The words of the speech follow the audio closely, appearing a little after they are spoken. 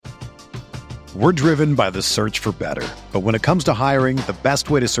We're driven by the search for better. But when it comes to hiring, the best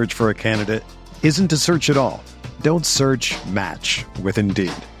way to search for a candidate isn't to search at all. Don't search, match with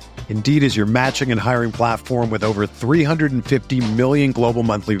Indeed. Indeed is your matching and hiring platform with over 350 million global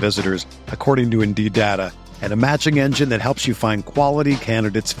monthly visitors, according to Indeed data, and a matching engine that helps you find quality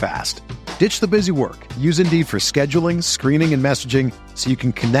candidates fast. Ditch the busy work. Use Indeed for scheduling, screening, and messaging so you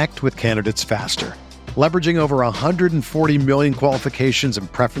can connect with candidates faster. Leveraging over 140 million qualifications and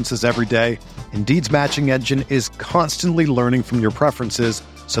preferences every day, Indeed's matching engine is constantly learning from your preferences,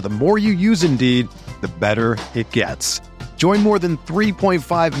 so the more you use Indeed, the better it gets. Join more than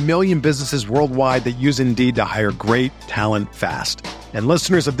 3.5 million businesses worldwide that use Indeed to hire great talent fast. And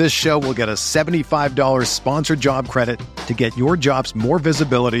listeners of this show will get a $75 sponsored job credit to get your jobs more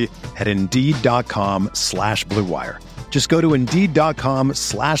visibility at Indeed.com/Blue Wire. Just go to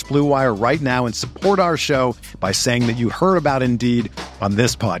Indeed.com/Blue Wire right now and support our show by saying that you heard about Indeed on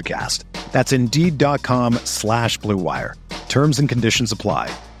this podcast. That's Indeed.com/Blue Wire. Terms and conditions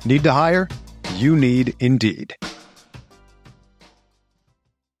apply. Need to hire? You need Indeed. Do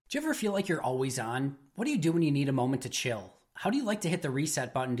you ever feel like you're always on? What do you do when you need a moment to chill? How do you like to hit the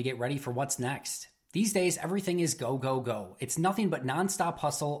reset button to get ready for what's next? These days, everything is go, go, go. It's nothing but nonstop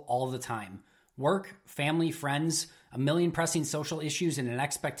hustle all the time. Work, family, friends, a million pressing social issues, and an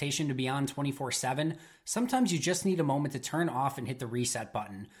expectation to be on 24/7. Sometimes you just need a moment to turn off and hit the reset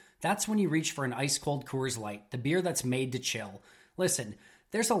button. That's when you reach for an ice-cold Coors Light, the beer that's made to chill. Listen,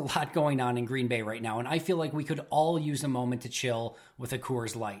 there's a lot going on in Green Bay right now, and I feel like we could all use a moment to chill with a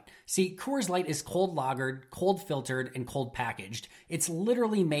Coors Light. See, Coors Light is cold lagered, cold filtered, and cold packaged. It's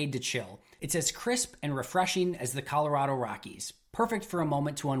literally made to chill. It's as crisp and refreshing as the Colorado Rockies. Perfect for a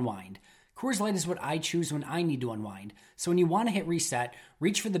moment to unwind. Coors Light is what I choose when I need to unwind. So when you want to hit reset,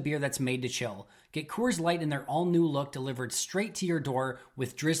 reach for the beer that's made to chill. Get Coors Light in their all-new look delivered straight to your door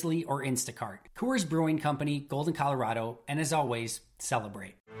with Drizzly or Instacart. Coors Brewing Company, Golden, Colorado, and as always,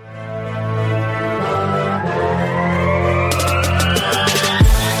 celebrate.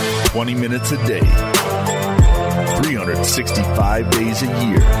 "20 minutes a day, 365 days a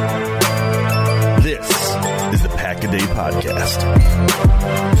year. This is the Pack a Day Podcast.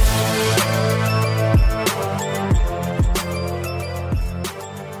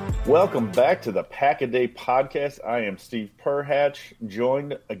 Welcome back to the Pack a Day Podcast. I am Steve Perhatch,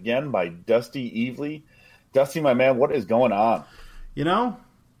 joined again by Dusty Evely. Dusty, my man, what is going on? You know,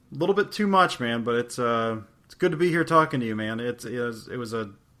 a little bit too much, man, but it's good to be here talking to you, man. It was a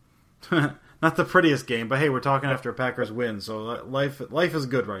not the prettiest game, but hey, we're talking after a Packers win, so life is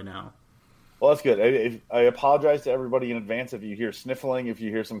good right now. Well, that's good. I apologize to everybody in advance if you hear sniffling, if you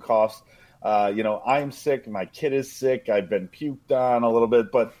hear some coughs. I'm sick. My kid is sick. I've been puked on a little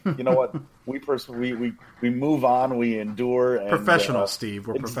bit, but you know what? we move on. We endure. And, professionals, Steve.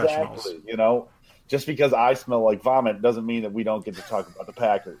 We're professionals. You know, just because I smell like vomit doesn't mean that we don't get to talk about the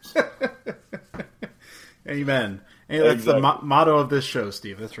Packers. Amen. Hey, that's exactly the motto of this show,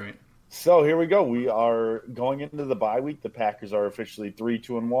 Steve. That's right. So here we go. We are going into the bye week. The Packers are officially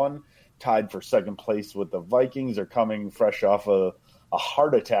 3-2-1, tied for second place with the Vikings. They're coming fresh off a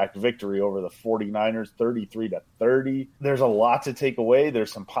heart attack victory over the 49ers, 33-30. There's a lot to take away.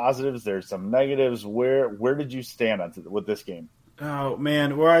 There's some positives. There's some negatives. Where did you stand with this game? Oh,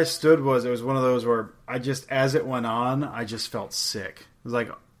 man, where I stood was, it was one of those where as it went on, I just felt sick. It was like,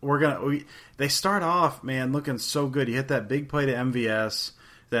 they start off, man, looking so good. You hit that big play to MVS.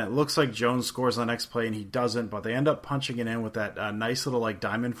 Then it looks like Jones scores on the next play, and he doesn't, but they end up punching it in with that nice little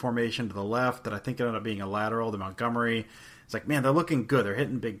diamond formation to the left that I think ended up being a lateral to Montgomery. It's like, man, they're looking good. They're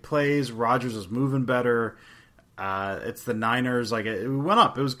hitting big plays. Rodgers is moving better. It's the Niners. It went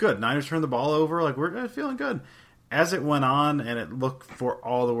up. It was good. Niners turned the ball over. We're feeling good. As it went on, and it looked for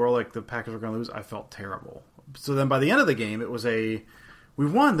all the world like the Packers were going to lose, I felt terrible. So then by the end of the game, it was we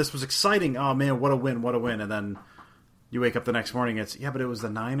won. This was exciting. Oh, man, what a win, what a win. And then you wake up the next morning, but it was the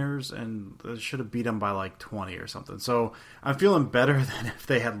Niners, and they should have beat them by 20 or something. So I'm feeling better than if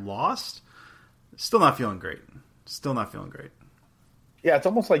they had lost. Still not feeling great. Yeah, it's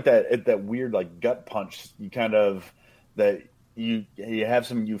almost like that weird gut punch. You kind of that you have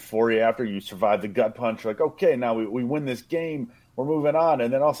some euphoria after you survive the gut punch. Okay, now we win this game, we're moving on,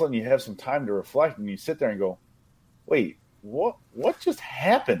 and then all of a sudden you have some time to reflect, and you sit there and go, "Wait, what just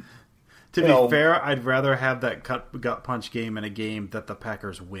happened?" To be fair, I'd rather have that gut punch game in a game that the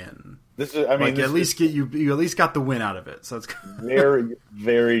Packers win. This is, at least you at least got the win out of it. So it's very,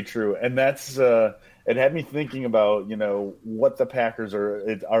 very true, and that's. It had me thinking about, what the Packers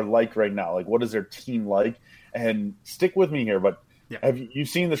are like right now. What is their team like? And stick with me here, but yeah. Have you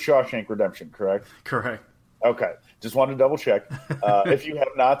seen the Shawshank Redemption, correct? Correct. Okay, just wanted to double check. If you have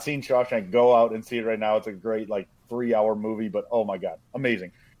not seen Shawshank, go out and see it right now. It's a great 3-hour movie, but oh my god,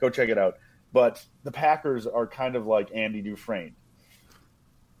 amazing! Go check it out. But the Packers are kind of like Andy Dufresne.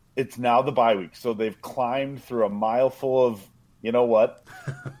 It's now the bye week, so they've climbed through a mile full of you know what,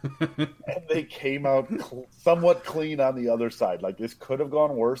 and they came out somewhat clean on the other side. This could have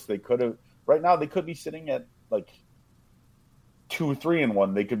gone worse. They could have. Right now, they could be sitting at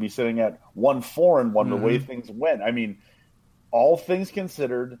 2-3-1. They could be sitting at 1-4-1 the way things went. I mean, all things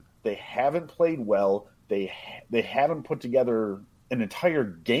considered, they haven't played well. They haven't put together an entire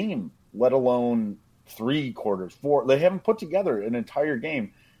game, let alone 3 quarters, 4. They haven't put together an entire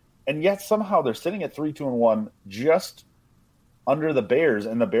game, and yet somehow they're sitting at 3-2-1, just under the Bears,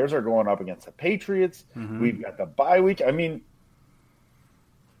 and the Bears are going up against the Patriots. We've got the bye week. I mean,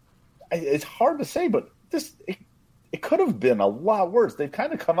 it's hard to say, but it could have been a lot worse. They've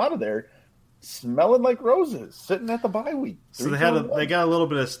kind of come out of there smelling like roses, sitting at the bye week. So they got a little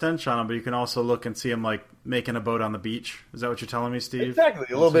bit of stench on them, but you can also look and see them making a boat on the beach. Is that what you're telling me, Steve? Exactly.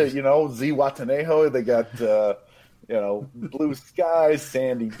 A little bit, Zihuatanejo. They got, blue skies,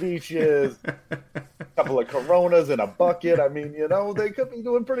 sandy beaches, a couple of Coronas in a bucket. I mean, they could be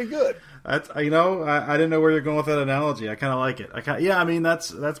doing pretty good. That's I didn't know where you're going with that analogy. I kind of like it.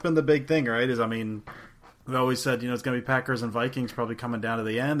 That's been the big thing, right? We always said, it's going to be Packers and Vikings probably coming down to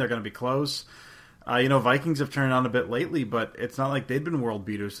the end. They're going to be close. Vikings have turned on a bit lately, but it's not like they've been world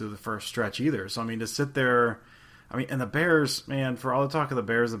beaters through the first stretch either. So, to sit there, and the Bears, man, for all the talk of the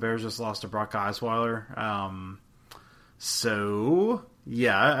Bears just lost to Brock Osweiler. So,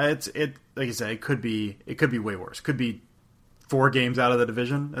 yeah, it like you say, it could be way worse. Could be 4 games out of the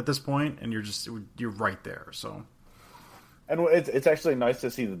division at this point, and you're right there. So. And it's actually nice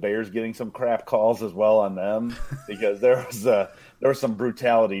to see the Bears getting some crap calls as well on them, because there was some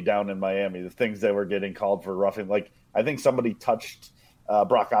brutality down in Miami. The things they were getting called for roughing, I think somebody touched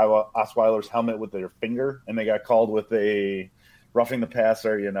Brock Osweiler's helmet with their finger, and they got called with a roughing the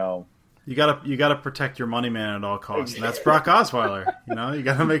passer. You gotta protect your money man at all costs, and that's Brock Osweiler. You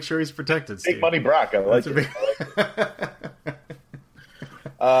gotta make sure he's protected. Steve. Big money Brock, I like it.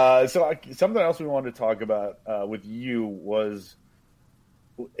 Something else we wanted to talk about with you was,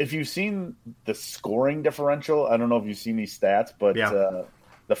 if you've seen the scoring differential, I don't know if you've seen these stats, but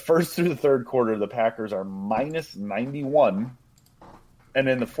the first through the third quarter, the Packers are minus 91, and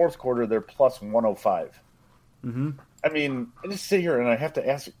in the fourth quarter, they're plus 105. I mean, I just sit here and I have to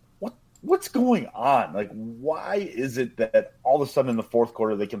ask, what's going on? Why is it that all of a sudden in the fourth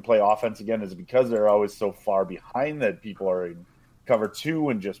quarter they can play offense again? Is it because they're always so far behind that people are in cover 2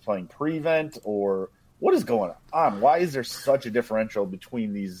 and just playing prevent, or what is going on? Why is there such a differential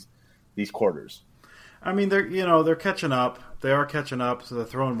between these quarters? They're catching up. They are catching up, so they're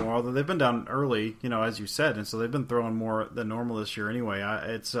throwing more. Although they've been down early, as you said, and so they've been throwing more than normal this year anyway.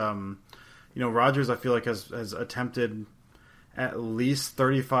 Rodgers, I feel like has attempted at least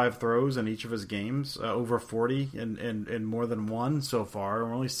 35 throws in each of his games, over 40 in more than one so far.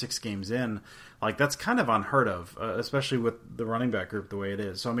 We're only 6 games in. That's kind of unheard of, especially with the running back group the way it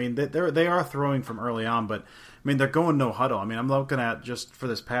is. So, they are throwing from early on, but, they're going no huddle. I'm looking at just for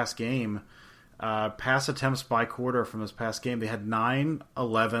this past game, pass attempts by quarter from this past game. They had 9,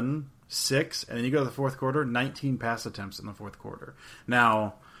 11, 6, and then you go to the fourth quarter, 19 pass attempts in the fourth quarter.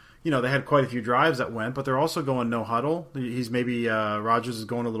 Now, they had quite a few drives that went, but they're also going no huddle. He's maybe Rodgers is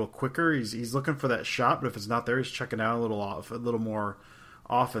going a little quicker. He's looking for that shot, but if it's not there, he's checking out a little more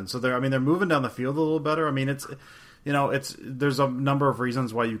often. So they're moving down the field a little better. There's a number of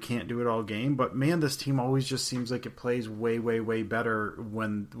reasons why you can't do it all game, but man, this team always just seems like it plays way, way, way better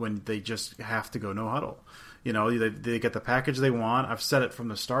when they just have to go no huddle. They get the package they want. I've said it from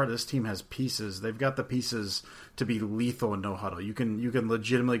the start. This team has pieces. They've got the pieces to be lethal in no huddle. You can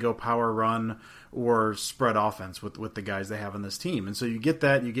legitimately go power run or spread offense with the guys they have in this team. And so you get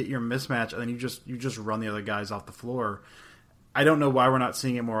that, you get your mismatch, and then you just run the other guys off the floor. I don't know why we're not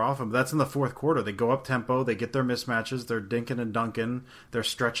seeing it more often, but that's in the fourth quarter. They go up tempo, they get their mismatches, they're dinking and dunking, they're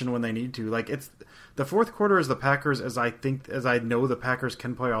stretching when they need to. It's the fourth quarter is the Packers as I know the Packers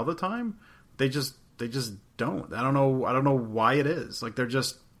can play all the time. They just don't. I don't know why it is. They're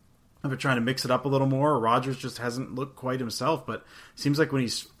trying to mix it up a little more. Rodgers just hasn't looked quite himself, but it seems like when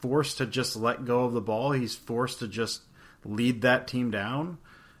he's forced to just let go of the ball, he's forced to just lead that team down,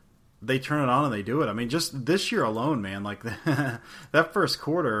 they turn it on and they do it. Just this year alone, man, that first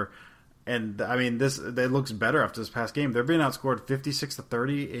quarter, and it looks better after this past game. They're being outscored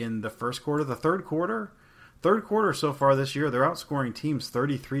 56-30 in the first quarter. The third quarter, third quarter so far this year, they're outscoring teams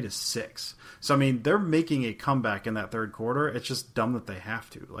 33-6. So I mean, they're making a comeback in that third quarter. It's just dumb that they have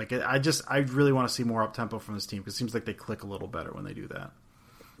to. Like, I really want to see more up tempo from this team because it seems like they click a little better when they do that.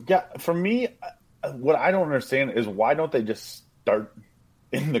 Yeah, for me, what I don't understand is why don't they just start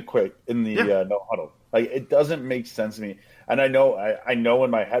in the no huddle? Like, it doesn't make sense to me. And I know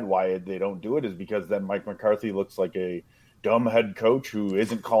in my head why they don't do it is because then Mike McCarthy looks like a dumb head coach who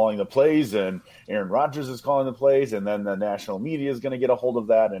isn't calling the plays, and Aaron Rodgers is calling the plays, and then the national media is going to get a hold of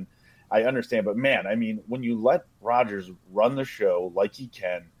that. And I understand, but man, I mean, when you let Rodgers run the show like he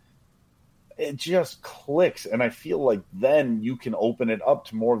can, it just clicks. And I feel like then you can open it up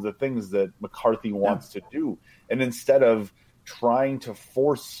to more of the things that McCarthy wants to do. And instead of trying to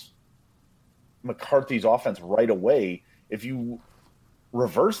force McCarthy's offense right away, if you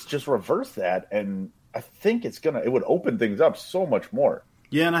reverse that, and I think it would open things up so much more.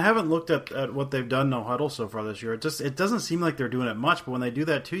 Yeah, and I haven't looked at what they've done no huddle so far this year. It doesn't seem like they're doing it much, but when they do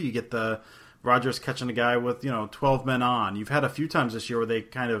that too, you get the Rodgers catching a guy with 12 men on. You've had a few times this year where they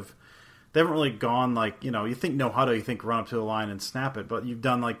haven't really gone like, you think no huddle, you think run up to the line and snap it, but you've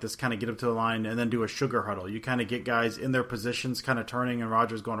done like this kind of get up to the line and then do a sugar huddle. You kind of get guys in their positions kind of turning and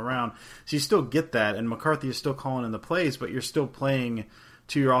Rodgers going around. So you still get that, and McCarthy is still calling in the plays, but you're still playing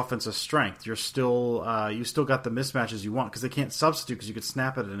to your offensive strength. You're still you still got the mismatches you want because they can't substitute because you could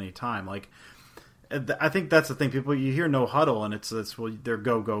snap it at any time. Like, I think that's the thing. People, you hear no huddle and it's well, they're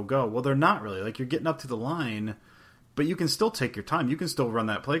go. Well, they're not really. Like, you're getting up to the line, but you can still take your time. You can still run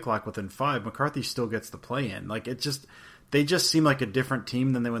that play clock within 5. McCarthy still gets the play in. Like, they just seem like a different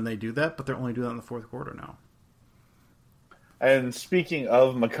team than when they do that, but they're only doing that in the fourth quarter now. And speaking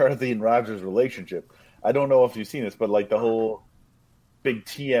of McCarthy and Rodgers' relationship, I don't know if you've seen this, but like the whole big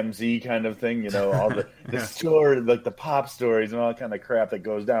TMZ kind of thing, all the story, like the pop stories and all that kind of crap that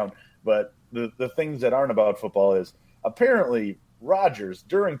goes down. But the things that aren't about football is apparently Rodgers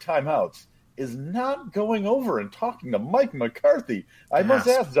during timeouts is not going over and talking to Mike McCarthy. I must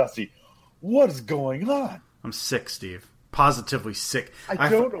ask, Dusty, what is going on? I'm sick, Steve. Positively sick. I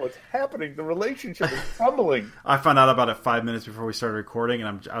don't know what's happening. The relationship is crumbling. I found out about it 5 minutes before we started recording,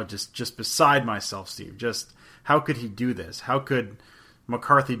 and I was just beside myself, Steve. Just how could he do this? How could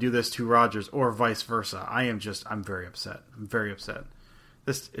McCarthy do this to Rodgers or vice versa? I'm very upset. I'm very upset.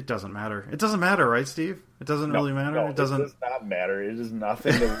 It doesn't matter. It doesn't matter, right, Steve? It doesn't really matter. No, it doesn't. It does not matter. It is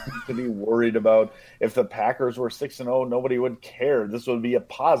nothing that we need to be worried about. If the Packers were 6-0, nobody would care. This would be a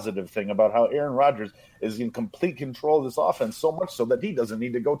positive thing about how Aaron Rodgers is in complete control of this offense, so much so that he doesn't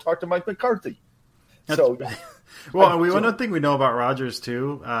need to go talk to Mike McCarthy. One thing we know about Rodgers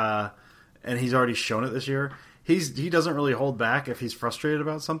too, and he's already shown it this year. He doesn't really hold back if he's frustrated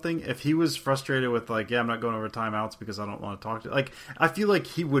about something. If he was frustrated with I'm not going over timeouts because I don't want to talk to I feel like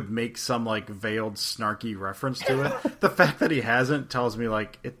he would make some veiled snarky reference to it. The fact that he hasn't tells me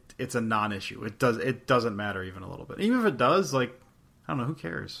it's a non-issue. It doesn't matter even a little bit. Even if it does, I don't know, who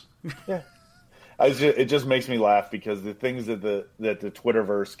cares? Yeah. It just makes me laugh because the things that the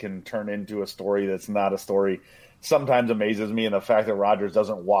Twitterverse can turn into a story that's not a story sometimes amazes me, and the fact that Rodgers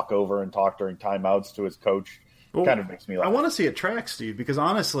doesn't walk over and talk during timeouts to his coach kind of makes me laugh. I want to see it track, Steve, because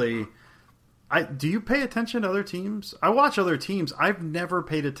honestly, do you pay attention to other teams? I watch other teams. I've never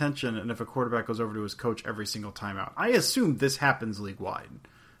paid attention, and if a quarterback goes over to his coach every single timeout. I assume this happens league-wide.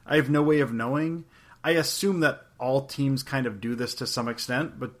 I have no way of knowing. I assume that all teams kind of do this to some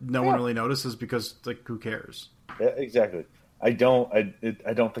extent, but no one really notices because, who cares? Yeah, exactly. I don't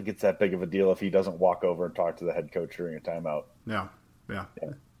think it's that big of a deal if he doesn't walk over and talk to the head coach during a timeout. Yeah.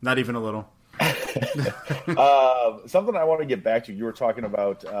 Not even a little. Something I want to get back to, you were talking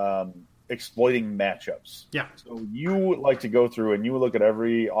about exploiting matchups. Yeah. So you like to go through and you look at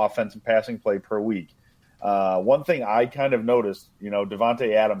every offensive passing play per week. One thing I kind of noticed,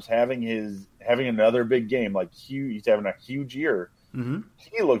 Devontae Adams having another big game, he's having a huge year. Mm-hmm.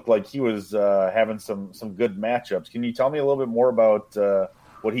 He looked like he was having some good matchups. Can you tell me a little bit more about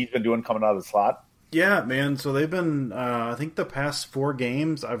what he's been doing coming out of the slot? Yeah, man. So they've been, I think the past 4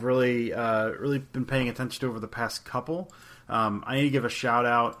 games I've really been paying attention to over the past couple. I need to give a shout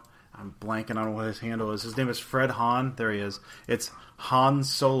out. I'm blanking on what his handle is. His name is Fred Hahn. There he is. It's Han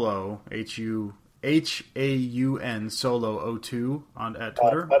Solo, Haun Solo 02 at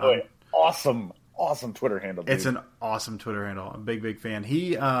Twitter. By the way, awesome Twitter handle. Dude. It's an awesome Twitter handle. I'm a big fan.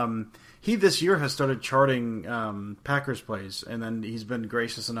 He this year has started charting Packers plays, and then he's been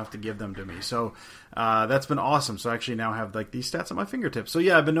gracious enough to give them to me. So that's been awesome. So I actually now have these stats at my fingertips. So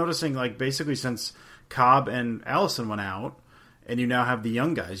yeah, I've been noticing basically since Cobb and Allison went out, and you now have the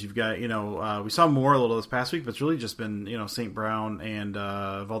young guys. You've got, we saw Moore a little this past week, but it's really just been, St. Brown and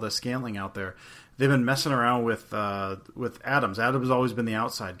Valdez-Scantling out there. They've been messing around with Adams. Adams has always been the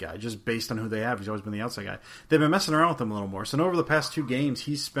outside guy, just based on who they have. He's always been the outside guy. They've been messing around with him a little more. So over the past 2 games,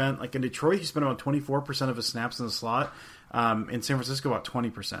 he's spent, like in Detroit, he spent about 24% of his snaps in the slot. In San Francisco, about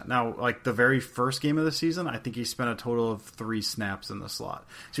 20%. Now, like the very first game of the season, I think he spent a total of 3 snaps in the slot.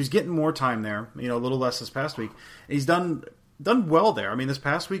 So he's getting more time there, a little less this past week. And he's done well there. I mean, this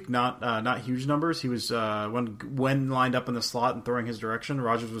past week, not huge numbers. He was, when lined up in the slot and throwing his direction,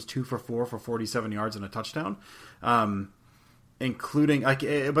 Rodgers was 2 for 4 for 47 yards and a touchdown. Including,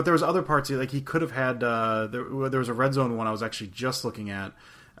 but there was other parts, like he could have had, there was a red zone one I was actually just looking at,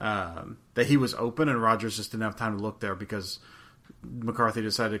 that he was open and Rodgers just didn't have time to look there because McCarthy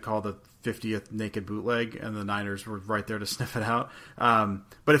decided to call the 50th naked bootleg and the Niners were right there to sniff it out.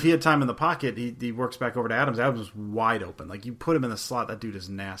 But if he had time in the pocket, he works back over to Adams. Adams was wide open. Like you put him in the slot, that dude is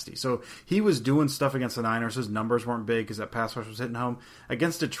nasty. So he was doing stuff against the Niners. His numbers weren't big because that pass rush was hitting home.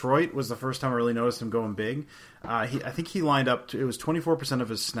 Against Detroit was the first time I really noticed him going big. I think he lined up it was 24% of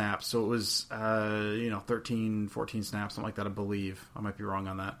his snaps. So it was, 13, 14 snaps, something like that, I believe. I might be wrong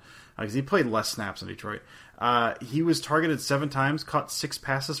on that. Because he played less snaps in Detroit. He was targeted 7 times, caught 6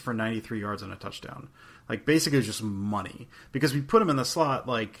 passes for 93 yards and a touchdown. Like, basically just money. Because we put him in the slot,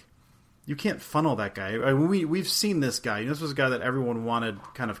 like, you can't funnel that guy. I mean, we've seen this guy. This was a guy that everyone wanted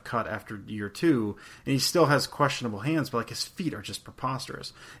kind of cut after year 2, and he still has questionable hands, but, like, his feet are just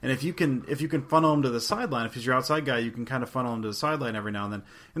preposterous. And if you can funnel him to the sideline, if he's your outside guy, you can kind of funnel him to the sideline every now and then.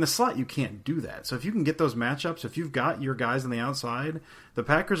 In the slot, you can't do that. So if you can get those matchups, if you've got your guys on the outside, the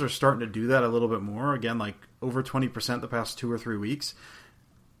Packers are starting to do that a little bit more. Again, like, over 20% the past 2 or 3 weeks.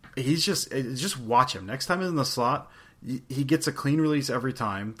 He's just watch him. Next time he's in the slot, he gets a clean release every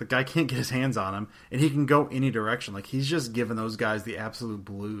time. The guy can't get his hands on him, and he can go any direction. Like he's just giving those guys the absolute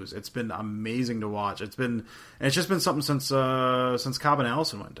blues. It's been amazing to watch. It's just been something since Cobb and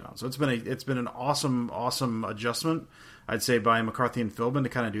Allison went down. So it's been an awesome adjustment, I'd say, by McCarthy and Philbin to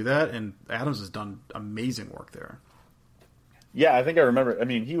kind of do that. And Adams has done amazing work there. Yeah, I think I remember. I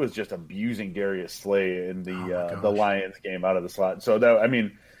mean, he was just abusing Darius Slay in the Lions game out of the slot. So that, I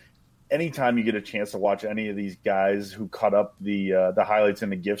mean, anytime you get a chance to watch any of these guys who cut up the highlights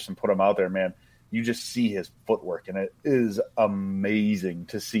and the GIFs and put them out there, man, you just see his footwork, and it is amazing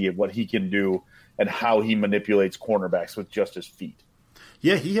to see what he can do and how he manipulates cornerbacks with just his feet.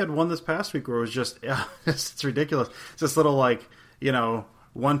 Yeah, he had one this past week where it was just it's ridiculous. It's this little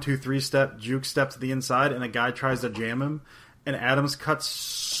 1, 2, 3 step juke step to the inside, and a guy tries to jam him. And Adams cuts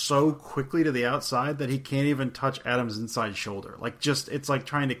so quickly to the outside that he can't even touch Adams' inside shoulder. It's like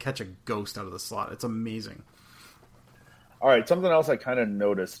trying to catch a ghost out of the slot. It's amazing. All right, something else I kind of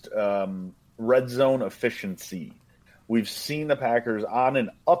noticed, red zone efficiency. We've seen the Packers on an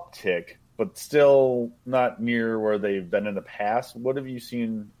uptick, but still not near where they've been in the past. What have you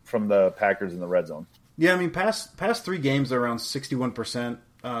seen from the Packers in the red zone? Yeah, I mean, past 3 games, they're around 61%,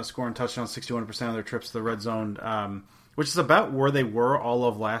 scoring touchdowns, 61% of their trips to the red zone, which is about where they were all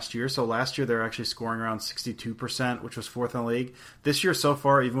of last year. So last year, they're actually scoring around 62%, which was 4th in the league. This year so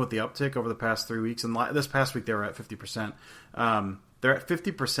far, even with the uptick over the past 3 weeks, and this past week they were at 50%. They're at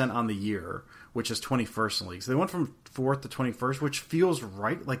 50% on the year, which is 21st in the league. So they went from 4th to 21st, which feels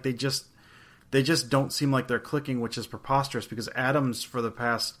right. Like they just don't seem like they're clicking, which is preposterous because Adams for the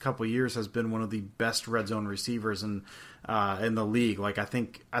past couple of years has been one of the best red zone receivers in the league. Like I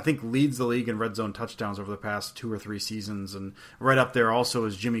think leads the league in red zone touchdowns over the past 2 or 3 seasons, and right up there also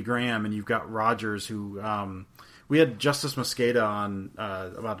is Jimmy Graham, and you've got Rodgers who we had Justice Mosqueda on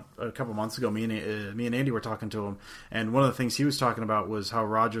about a couple months ago. Me and Andy were talking to him, and one of the things he was talking about was how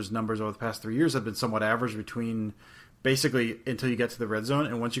Rodgers' numbers over the past 3 years have been somewhat average between basically until you get to the red zone,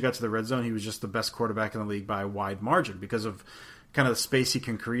 and once you got to the red zone, he was just the best quarterback in the league by a wide margin because of kind of the space he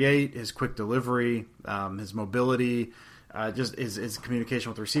can create, his quick delivery, his mobility, just his communication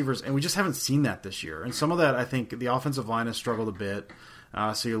with receivers, and we just haven't seen that this year. And some of that, I think, the offensive line has struggled a bit,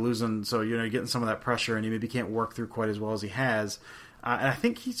 so you're losing, so you're getting some of that pressure, and he maybe can't work through quite as well as he has. And I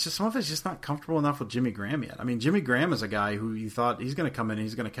think some of it's just not comfortable enough with Jimmy Graham yet. I mean, Jimmy Graham is a guy who you thought he's going to come in and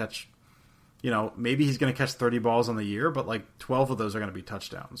he's going to catch, maybe he's going to catch 30 balls on the year, but like 12 of those are going to be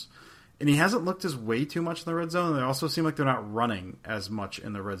touchdowns. And he hasn't looked as way too much in the red zone. And they also seem like they're not running as much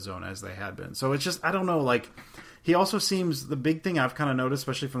in the red zone as they had been. So it's just, I don't know, like he also seems, the big thing I've kind of noticed,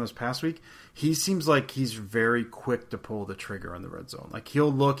 especially from this past week, he seems like he's very quick to pull the trigger in the red zone. Like he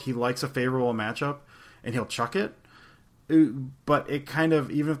likes a favorable matchup and he'll chuck it. But it kind of,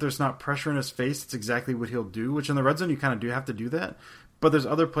 even if there's not pressure in his face, it's exactly what he'll do, which in the red zone you kind of do have to do that. But there's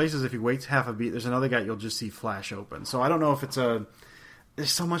other places, if he waits half a beat, there's another guy you'll just see flash open. So I don't know if it's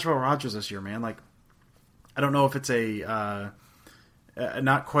there's so much about Rodgers this year, man. Like, I don't know if it's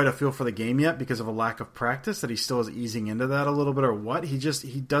not quite a feel for the game yet because of a lack of practice, that he still is easing into that a little bit, or what. He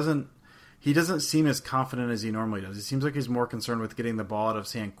doesn't seem as confident as he normally does. It seems like he's more concerned with getting the ball out of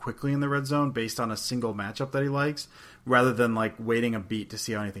his hand quickly in the red zone based on a single matchup that he likes, rather than like waiting a beat to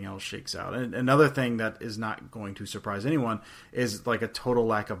see how anything else shakes out. And another thing that is not going to surprise anyone is like a total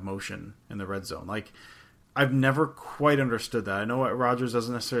lack of motion in the red zone. Like, I've never quite understood that. I know Rodgers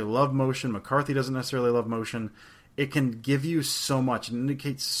doesn't necessarily love motion. McCarthy doesn't necessarily love motion. It can give you so much. It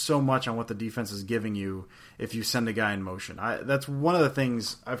indicates so much on what the defense is giving you if you send a guy in motion. That's one of the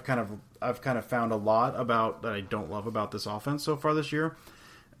things I've kind of found a lot about that I don't love about this offense so far this year.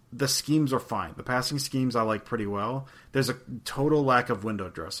 The schemes are fine. The passing schemes I like pretty well. There's a total lack of window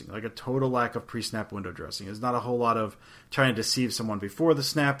dressing, like a total lack of pre-snap window dressing. There's not a whole lot of trying to deceive someone before the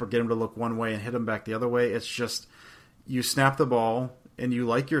snap or get him to look one way and hit him back the other way. It's just you snap the ball and you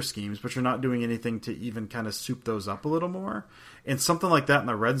like your schemes, but you're not doing anything to even kind of soup those up a little more. And something like that in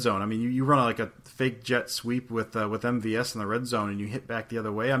the red zone. I mean, you run like a fake jet sweep with MVS in the red zone and you hit back the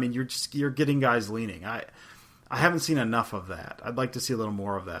other way. I mean, you're getting guys leaning. I haven't seen enough of that. I'd like to see a little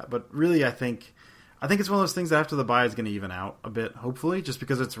more of that. But really, I think it's one of those things that after the bye is going to even out a bit, hopefully, just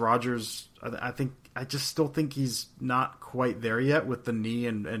because it's Rodgers. I just still think he's not quite there yet with the knee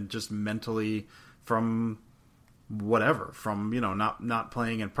and just mentally from whatever, from, not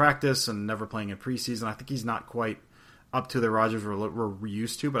playing in practice and never playing in preseason. I think he's not quite up to the Rodgers we're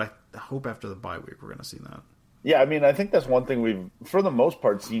used to, but I hope after the bye week we're going to see that. Yeah, I mean, I think that's one thing we've, for the most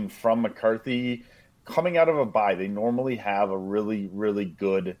part, seen from McCarthy coming out of a bye. They normally have a really, really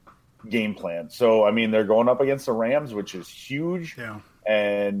good game plan. So, I mean, they're going up against the Rams, which is huge. Yeah.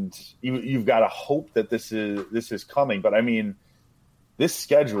 And you've got to hope that this is coming. But, I mean, this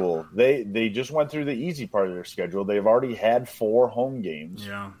schedule, they just went through the easy part of their schedule. They've already had 4 home games.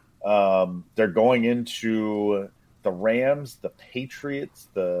 Yeah. They're going into the Rams, the Patriots,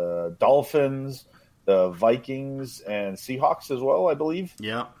 the Dolphins, the Vikings, and Seahawks as well, I believe.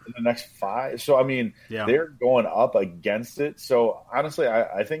 Yeah. In the next 5. So, I mean, they're going up against it. So, honestly,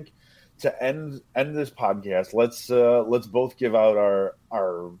 I think to end this podcast, let's both give out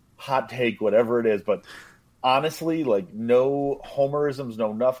our hot take, whatever it is. But honestly, like, no homerisms,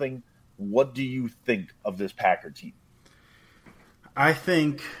 no nothing. What do you think of this Packer team? I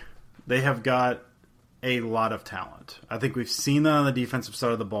think they have got a lot of talent. I think we've seen that on the defensive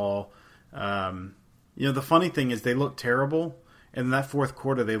side of the ball. The funny thing is they look terrible, and in that fourth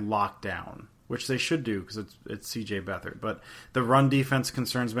quarter they locked down, which they should do because it's C.J. Beathard. But the run defense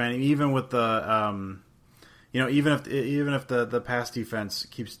concerns me, even with the even if the pass defense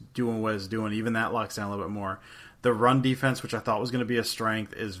keeps doing what it's doing, even that locks down a little bit more. The run defense, which I thought was going to be a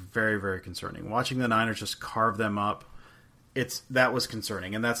strength, is very, very concerning. Watching the Niners just carve them up, that was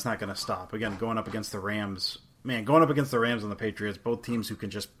concerning, and that's not going to stop. Again, going up against the Rams and the Patriots, both teams who can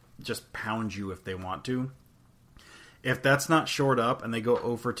just pound you if they want to. If that's not shored up and they go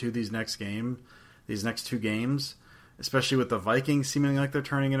 0-2 these next 2 games, especially with the Vikings seeming like they're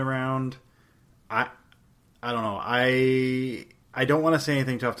turning it around, I don't know. I don't want to say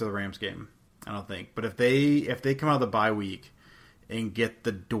anything tough to the Rams game, I don't think. But if they come out of the bye week and get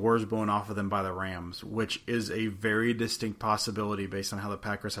the doors blown off of them by the Rams, which is a very distinct possibility based on how the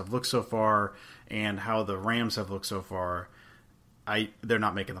Packers have looked so far and how the Rams have looked so far, they're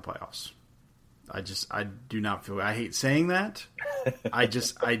not making the playoffs. I do not feel. I hate saying that. I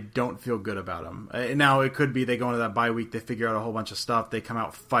don't feel good about them. Now it could be they go into that bye week, they figure out a whole bunch of stuff, they come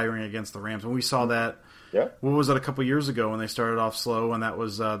out firing against the Rams. When we saw that, what was it, a couple years ago when they started off slow, and that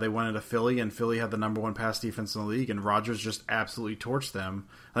was they went into Philly, and Philly had the number 1 pass defense in the league, and Rodgers just absolutely torched them.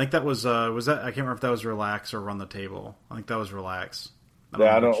 I think that was that I can't remember if that was Relax or Run the Table. I think that was Relax.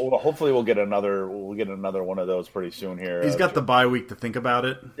 Well, hopefully we'll get another one of those pretty soon here. He's got the bye week to think about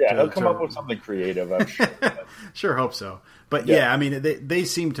it. Yeah, he'll come up with something creative, I'm sure. Sure, hope so. But yeah, I mean, they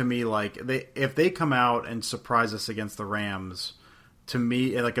seem to me like if they come out and surprise us against the Rams, to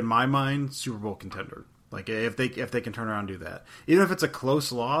me, like in my mind, Super Bowl contender. Like if they can turn around and do that, even if it's a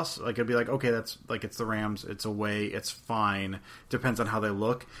close loss, like it'd be like, okay, that's like, it's the Rams, it's away, it's fine. Depends on how they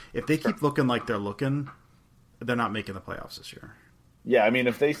look. If they keep looking like they're looking, they're not making the playoffs this year. Yeah, I mean,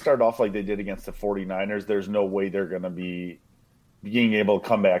 if they start off like they did against the 49ers, there's no way they're going to be being able to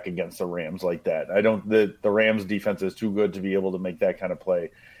come back against the Rams like that. The Rams defense is too good to be able to make that kind of play.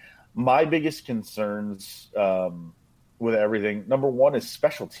 My biggest concerns with everything. Number one is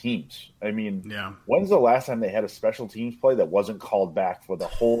special teams. I mean, when's the last time they had a special teams play that wasn't called back with a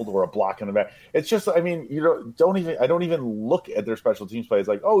hold or a block in the back? It's just, I mean, I don't even look at their special teams play. It's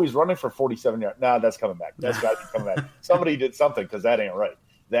like, oh, he's running for 47 yards. Nah, that's coming back. That's got to be coming back. Somebody did something, because that ain't right.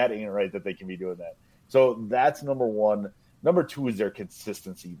 That ain't right that they can be doing that. So that's number one. Number two is their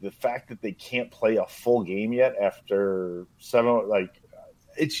consistency. The fact that they can't play a full game yet after 7, like,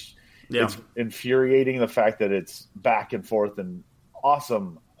 it's infuriating, the fact that it's back and forth and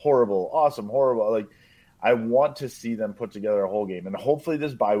awesome, horrible. Like, I want to see them put together a whole game. And hopefully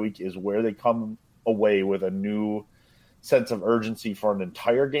this bye week is where they come away with a new sense of urgency for an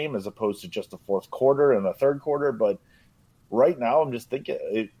entire game, as opposed to just the fourth quarter and the third quarter. But right now I'm just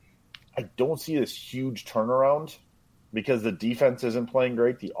thinking I don't see this huge turnaround, because the defense isn't playing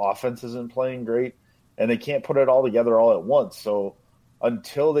great, the offense isn't playing great, and they can't put it all together all at once. So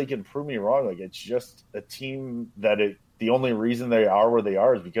until they can prove me wrong, like, it's just a team that the only reason they are where they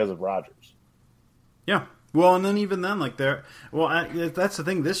are is because of Rodgers. Yeah. Well, and then even then, like, that's the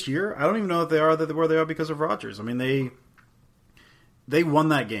thing this year. I don't even know if they are where they are because of Rodgers. I mean, they won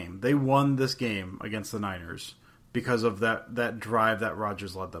that game. They won this game against the Niners because of that drive that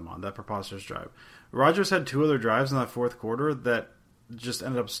Rodgers led them on, that preposterous drive. Rodgers had 2 other drives in that fourth quarter that just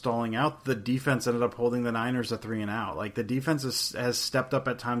ended up stalling out. The defense ended up holding the Niners to 3-and-out. Like, the defense has stepped up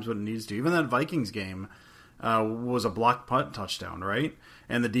at times when it needs to. Even that Vikings game was a block punt touchdown, right?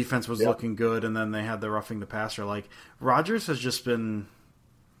 And the defense was looking good, and then they had the roughing the passer. Like, Rodgers has just been...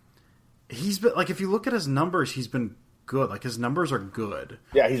 He's been... Like, if you look at his numbers, he's been good. Like, his numbers are good.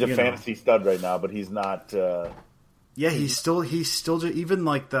 Yeah, he's a fantasy stud right now, but he's not... Yeah, he's still even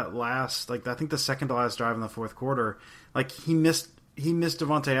like that last, like, I think the second to last drive in the fourth quarter, like, he missed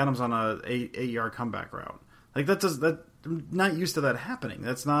Devontae Adams on a 8-yard comeback route. Like, I'm not used to that happening.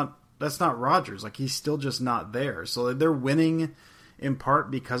 That's not Rodgers. Like, he's still just not there. So they're winning in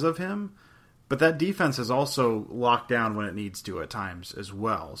part because of him, but that defense is also locked down when it needs to at times as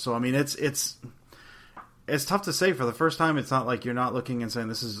well. So I mean, it's tough to say. For the first time, it's not like you're not looking and saying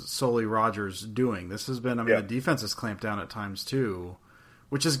this is solely Rodgers doing. This has been, the defense has clamped down at times too,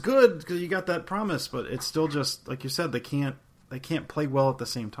 which is good because you got that promise, but it's still just, like you said, they can't play well at the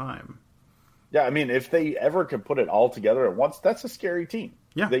same time. Yeah, I mean, if they ever could put it all together at once, that's a scary team.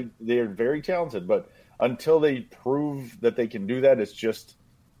 Yeah. They're very talented, but until they prove that they can do that, it's just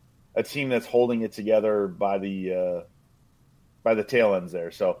a team that's holding it together by the tail ends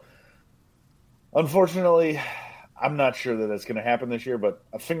there. So, unfortunately, I'm not sure that that's going to happen this year, but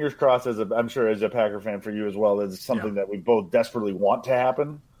fingers crossed, I'm sure as a Packer fan for you as well, it's something that we both desperately want to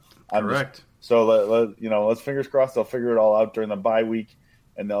happen. Correct. Let's fingers crossed they'll figure it all out during the bye week,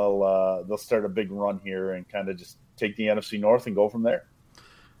 and they'll start a big run here and kind of just take the NFC North and go from there.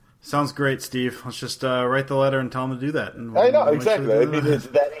 Sounds great, Steve. Let's just write the letter and tell them to do that. I know, exactly. Sure it's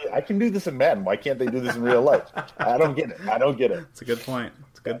that I can do this in Madden. Why can't they do this in real life? I don't get it. It's a good point.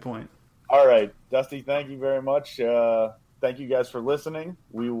 All right, Dusty, thank you very much. Thank you guys for listening.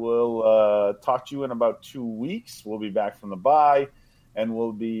 We will talk to you in about 2 weeks. We'll be back from the bye, and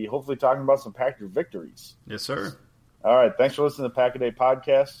we'll be hopefully talking about some Packer victories. Yes, sir. All right, thanks for listening to the Pack a Day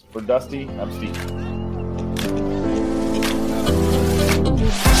podcast. For Dusty, I'm Steve.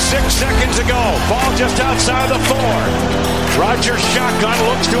 6 seconds ago, ball just outside the 4. Rodgers shotgun,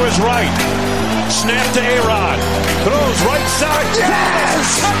 looks to his right. Snap to A-Rod. Throws right side.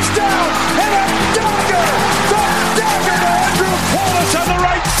 Yes! Touchdown! And a dagger! The dagger to Andrew Wallace on the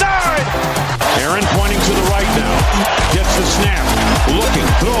right side! Aaron pointing to the right now. Gets the snap. Looking.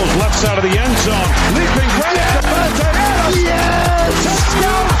 Throws left side of the end zone. Leaping right at Devontae Adams. Yes!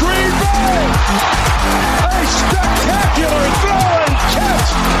 Touchdown Green Bay! A spectacular throw and catch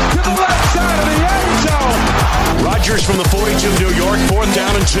to the left side of the end zone. Rodgers from the 42 New York, 4th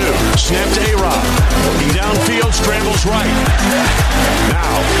down and 2. Snap to A-Rod. Looking downfield, scrambles right.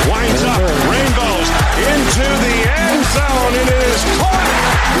 Now winds up, rainbows into the end zone. It is caught.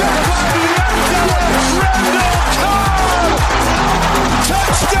 Inside the end zone. Randall Cobb.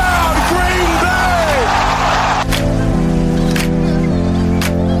 Touchdown, Green Bay.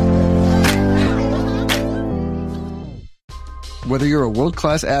 Whether you're a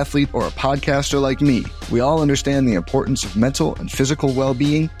world-class athlete or a podcaster like me, we all understand the importance of mental and physical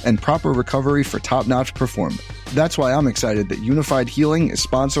well-being and proper recovery for top-notch performance. That's why I'm excited that Unified Healing is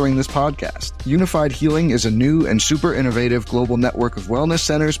sponsoring this podcast. Unified Healing is a new and super innovative global network of wellness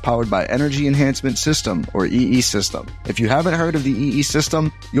centers powered by Energy Enhancement System, or EE System. If you haven't heard of the EE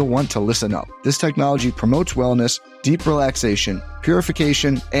System, you'll want to listen up. This technology promotes wellness, deep relaxation,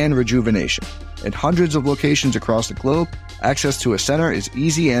 purification, and rejuvenation. In hundreds of locations across the globe, Access to a center is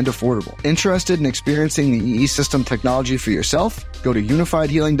easy and affordable. Interested in experiencing the EE System technology for yourself? Go to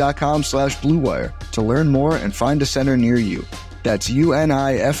unifiedhealing.com/bluewire to learn more and find a center near you. That's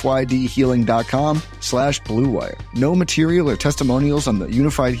unifydhealing.com/bluewire. No material or testimonials on the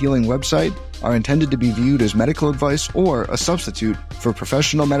Unified Healing website are intended to be viewed as medical advice or a substitute for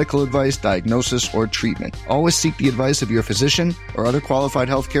professional medical advice, diagnosis, or treatment. Always seek the advice of your physician or other qualified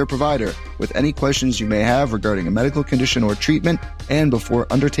healthcare provider with any questions you may have regarding a medical condition or treatment and before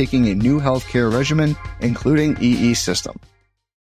undertaking a new healthcare regimen, including EE System.